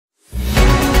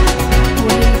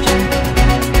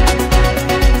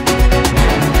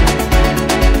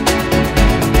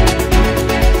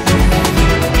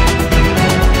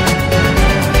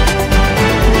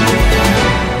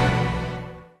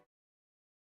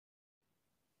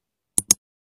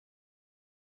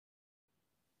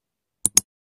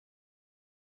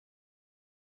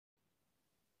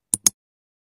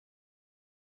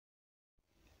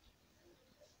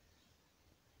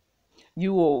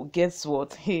You all, guess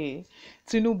what? Hey,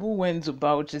 Tinubu went to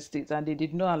Bauchi State and they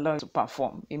did not allow him to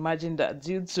perform. Imagine that,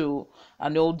 due to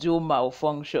an audio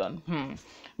malfunction.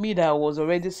 Me that I was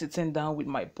already sitting down with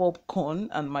my popcorn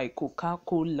and my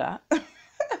Coca-Cola.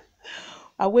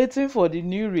 I'm waiting for the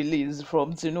new release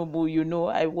from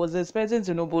Tinubu. I was expecting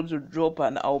Tinubu to drop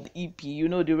an album EP,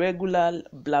 the regular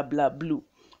blah blah blue,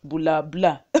 blah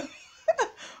blah,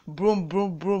 broom,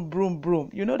 broom, broom, broom, broom.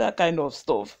 That kind of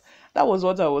stuff. That was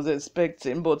what I was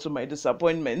expecting, but to my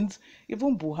disappointment,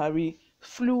 even Buhari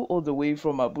flew all the way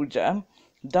from Abuja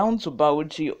down to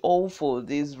Bauchi all for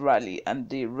this rally. And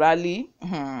the rally,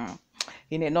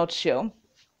 in a nutshell,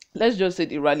 let's just say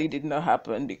the rally did not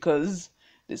happen because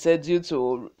they said due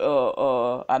to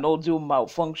an audio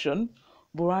malfunction,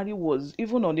 Buhari was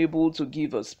even unable to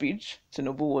give a speech.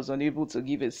 Tinubu was unable to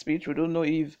give a speech. We don't know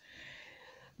if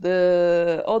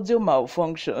the audio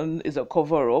malfunction is a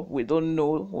cover-up. We don't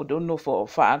know. We don't know for a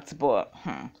fact. But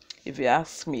if you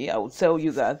ask me, I will tell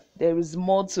you that there is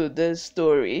more to this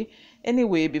story.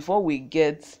 Anyway, before we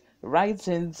get right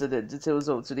into the details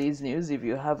of today's news, if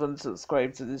you haven't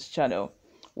subscribed to this channel,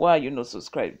 why are you not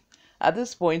subscribed? At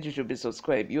this point, you should be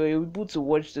subscribed. You're able to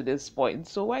watch to this point.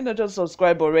 So why not just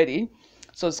subscribe already?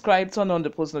 Subscribe, turn on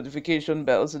the post notification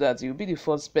bell so that you'll be the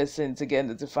first person to get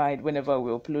notified whenever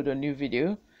we upload a new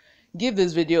video. Give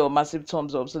this video a massive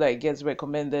thumbs up so that it gets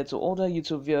recommended to other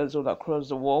YouTube viewers all across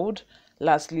the world.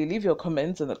 Lastly, leave your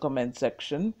comments in the comment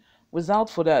section. Without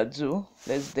further ado,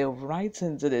 let's delve right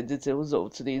into the details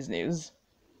of today's news.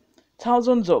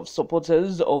 Thousands of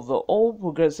supporters of the All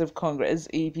Progressive Congress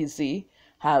 (APC)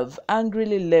 have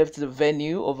angrily left the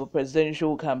venue of a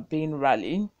presidential campaign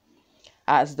rally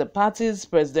as the party's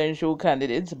presidential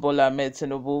candidate Bola Ahmed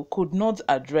Tinubu could not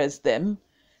address them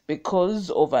because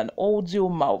of an audio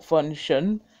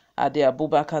malfunction at the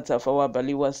Abubakar Tafawa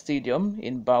Balewa Stadium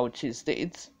in Bauchi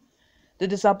State. The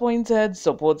disappointed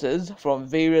supporters from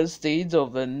various states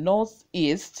of the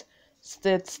northeast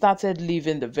started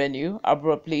leaving the venue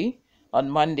abruptly on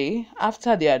Monday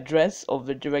after the address of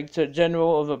the Director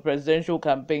General of the Presidential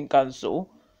Campaign Council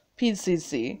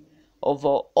 (PCC) of the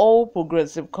All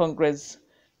Progressive Congress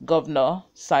Governor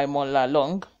Simon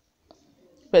Lalong,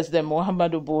 President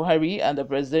Muhammadu Buhari, and the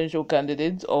presidential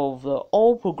candidate of the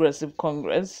All Progressive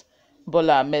Congress,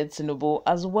 Bola Ahmed Tinubu,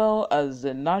 as well as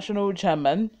the national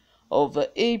chairman of the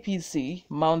APC,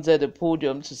 mounted the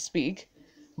podium to speak,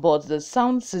 but the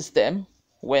sound system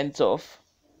went off.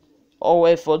 All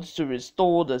efforts to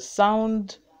restore the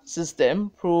sound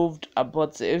system proved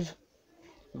abortive.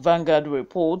 Vanguard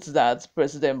reports that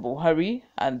President Buhari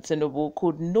and Tinubu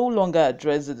could no longer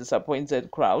address the disappointed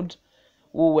crowd,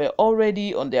 who were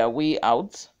already on their way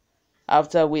out.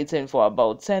 After waiting for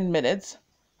about 10 minutes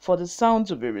for the sound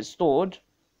to be restored,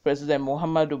 President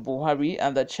Muhammadu Buhari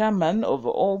and the chairman of the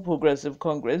All Progressive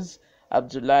Congress,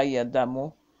 Abdullahi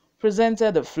Adamu,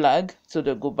 presented the flag to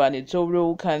the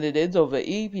gubernatorial candidate of the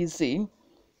APC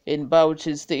in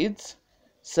Bauchi State,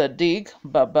 Sadiq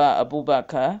Baba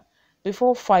Abubakar,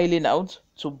 before filing out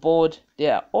to board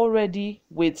their already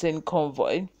waiting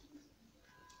convoy.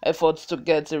 Efforts to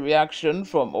get a reaction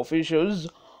from officials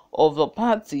of the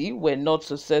party were not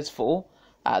successful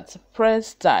at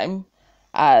press time,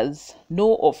 as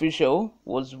no official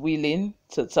was willing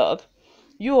to talk.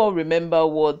 You all remember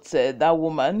what that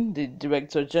woman, the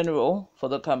Director General for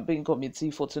the campaign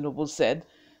committee for Tinubu, said,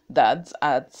 that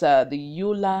at the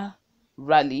Yola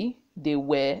rally, they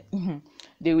were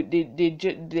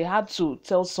they had to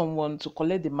tell someone to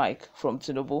collect the mic from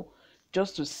Tinubu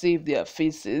just to save their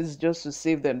faces, just to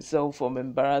save themselves from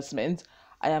embarrassment.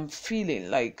 I am feeling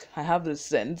like I have the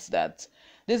sense that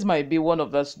this might be one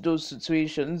of those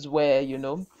situations where,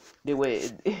 they were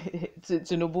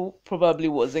Tinubu probably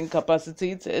was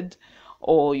incapacitated,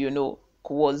 or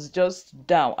was just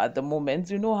down at the moment.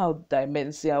 You know how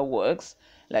dementia works.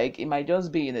 Like, it might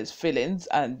just be in his feelings,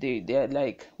 and they're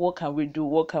like, what can we do?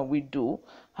 What can we do?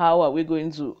 How are we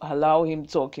going to allow him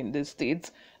talk in this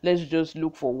state? Let's just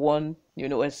look for one,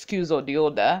 excuse or the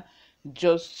other,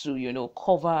 just to,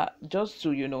 cover, just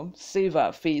to, save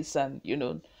our face and,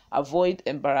 avoid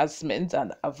embarrassment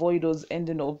and avoid us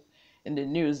ending up in the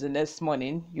news the next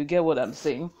morning. You get what I'm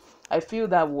saying? I feel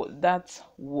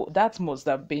that must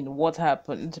have been what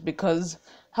happened, because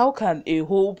how can a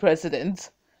whole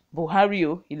president,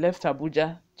 Buhari, he left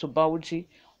Abuja to Bauchi,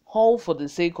 all for the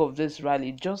sake of this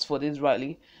rally, just for this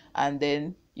rally, and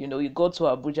then he got to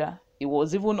Abuja, he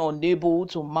was even unable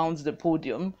to mount the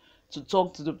podium to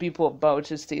talk to the people of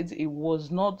Bauchi State. He was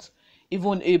not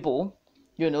even able,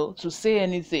 to say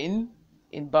anything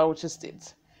in Bauchi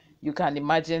State. You can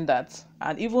imagine that.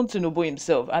 And even Tinubu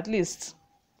himself, at least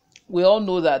we all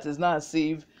know that it's not as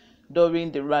if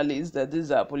during the rallies that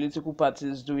these are political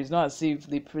parties do. It's not as if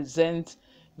they present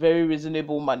very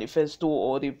reasonable manifesto,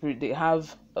 or they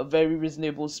have a very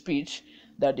reasonable speech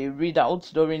that they read out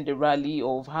during the rally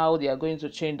of how they are going to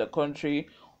change the country,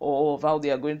 or of how they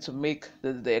are going to make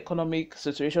the economic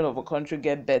situation of a country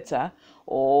get better,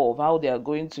 or of how they are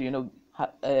going to,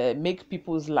 make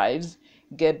people's lives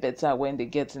get better when they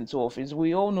get into office.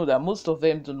 We all know that most of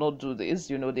them do not do this.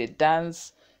 They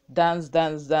dance, and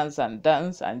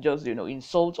just,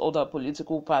 insult other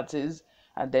political parties,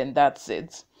 and then that's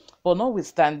it. But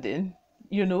notwithstanding,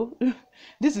 you know,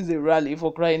 this is a rally,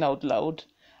 for crying out loud.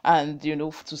 And,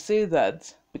 to say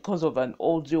that because of an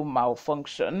audio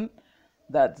malfunction,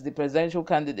 that the presidential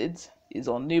candidate is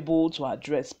unable to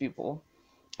address people,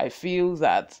 I feel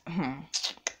that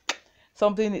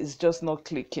something is just not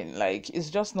clicking. Like, it's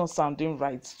just not sounding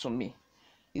right to me.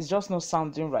 It's just not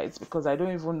sounding right, because I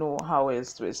don't even know how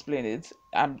else to explain it.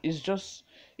 It's just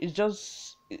it's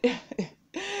just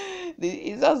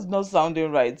not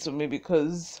sounding right to me,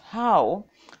 because how?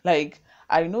 Like,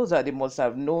 I know that they must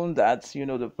have known that,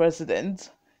 the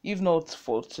president, if not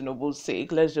for Tinubu's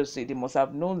sake, let's just say they must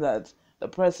have known that the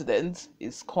president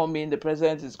is coming, the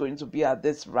president is going to be at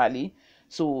this rally.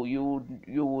 So you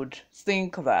would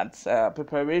think that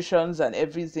preparations and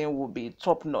everything would be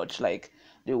top notch. Like,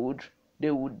 they would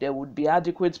there would be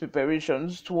adequate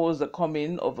preparations towards the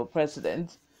coming of a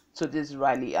president to this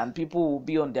rally, and people will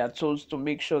be on their toes to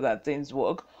make sure that things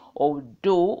work.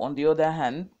 Although, on the other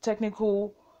hand,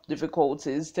 technical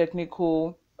difficulties,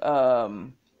 technical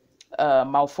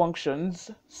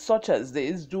malfunctions such as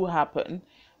this do happen.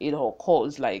 It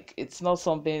occurs. Like, it's not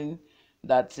something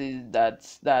that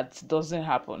doesn't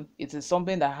happen. It is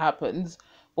something that happens.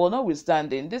 But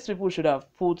notwithstanding, these people should have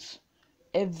put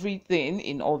everything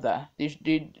in order.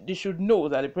 They should know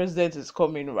that the president is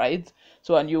coming, right?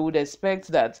 So, and you would expect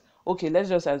that, okay, let's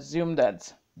just assume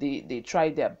that they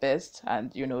tried their best,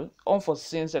 and,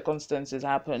 unforeseen circumstances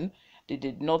happen. They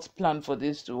did not plan for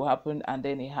this to happen, and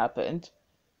then it happened.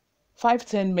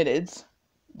 5-10 minutes,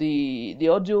 the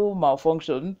audio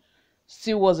malfunction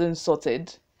still wasn't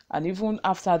sorted. And even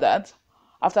after that,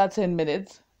 after 10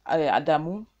 minutes,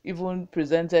 Adamu even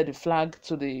presented the flag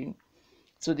to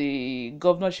the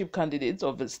governorship candidates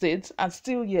of the state, and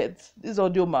still yet this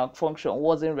audio malfunction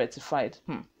wasn't rectified.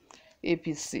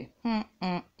 APC.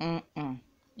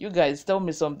 You guys, tell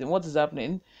me something. What is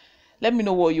happening? Let me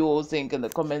know what you all think in the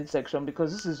comment section,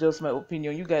 because this is just my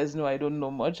opinion. You guys know I don't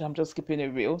know much. I'm just keeping it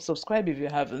real. Subscribe if you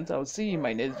haven't. I'll see you in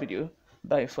my next video.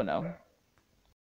 Bye for now.